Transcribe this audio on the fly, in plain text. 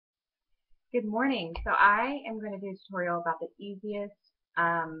Good morning. So I am going to do a tutorial about the easiest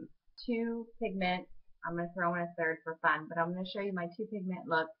two pigment. I'm going to throw in a third for fun, but I'm going to show you my two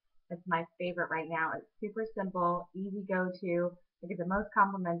pigment look. It's my favorite right now. It's super simple, easy go-to. I get the most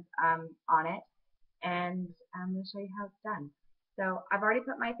compliments on it, and I'm going to show you how it's done. So I've already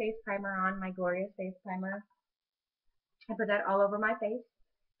put my face primer on, my Glorious Face Primer. I put that all over my face,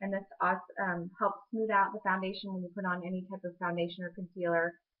 and this helps smooth out the foundation when you put on any type of foundation or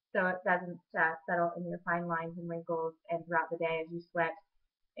concealer, so it doesn't settle in your fine lines and wrinkles, and throughout the day as you sweat,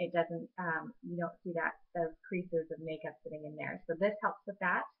 it doesn't, you don't see those creases of makeup sitting in there. So this helps with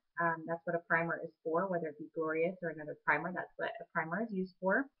that. That's what a primer is for, whether it be Glorious or another primer. That's what a primer is used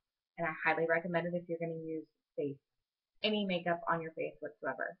for, and I highly recommend it if you're going to use any makeup on your face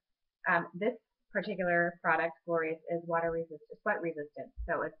whatsoever. This particular product, Glorious, is water resistant, sweat resistant,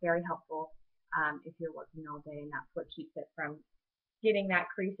 so it's very helpful if you're working all day, and that's what keeps it from getting that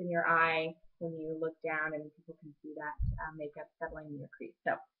crease in your eye when you look down and people can see that makeup settling in your crease.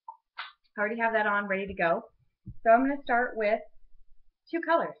 So I already have that on, ready to go. So I'm going to start with two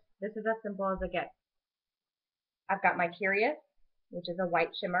colors. This is as simple as it gets. I've got my Curious, which is a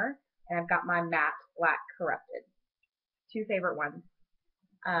white shimmer, and I've got my matte black corrupted. Two favorite ones.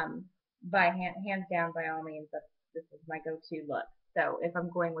 By hands down, by all means, this is my go-to look. So if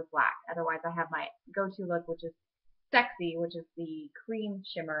I'm going with black, otherwise I have my go-to look, which is Sexy, which is the cream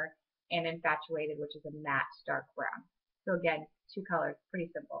shimmer, and Infatuated, which is a matte dark brown. So again, two colors,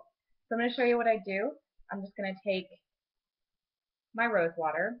 pretty simple. So I'm going to show you what I do. I'm just going to take my rose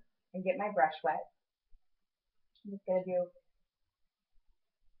water and get my brush wet. I'm just going to do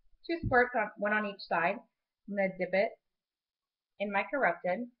two squirts, one on each side. I'm going to dip it in my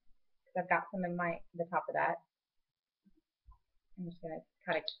corrupted, because I've got some in the top of that. I'm just going to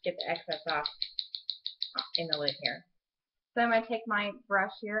kind of get the excess off in the lid here. So I'm going to take my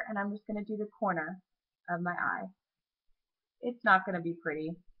brush here, and I'm just going to do the corner of my eye. It's not going to be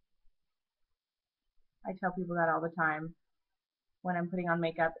pretty. I tell people that all the time when I'm putting on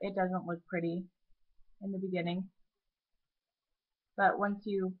makeup. It doesn't look pretty in the beginning. But once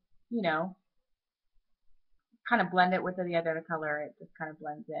you kind of blend it with the other color, it just kind of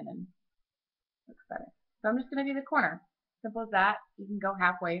blends in and looks better. So I'm just going to do the corner. Simple as that. You can go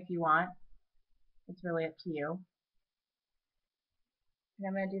halfway if you want. It's really up to you. And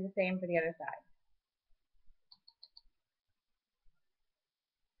I'm going to do the same for the other side.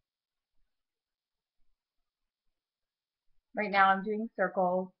 Right now I'm doing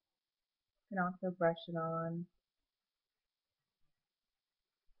circles. You can also brush it on.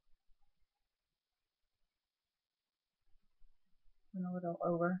 And a little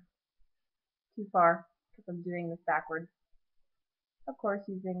over. Too far, because I'm doing this backwards. Of course,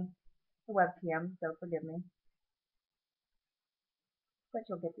 using the webcam, so forgive me. But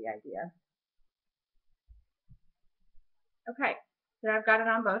you'll get the idea. Okay, so I've got it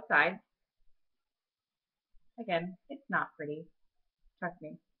on both sides. Again, it's not pretty. Trust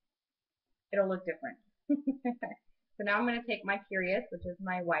me. It'll look different. So now I'm going to take my Curious, which is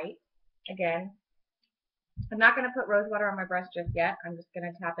my white. Again, I'm not going to put rose water on my brush just yet. I'm just going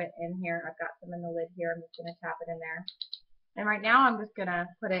to tap it in here. I've got some in the lid here. I'm just going to tap it in there. And right now I'm just going to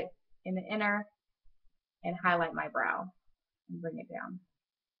put it in the inner and highlight my brow and bring it down.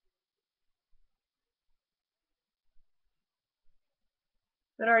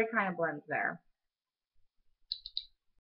 So it already kind of blends there.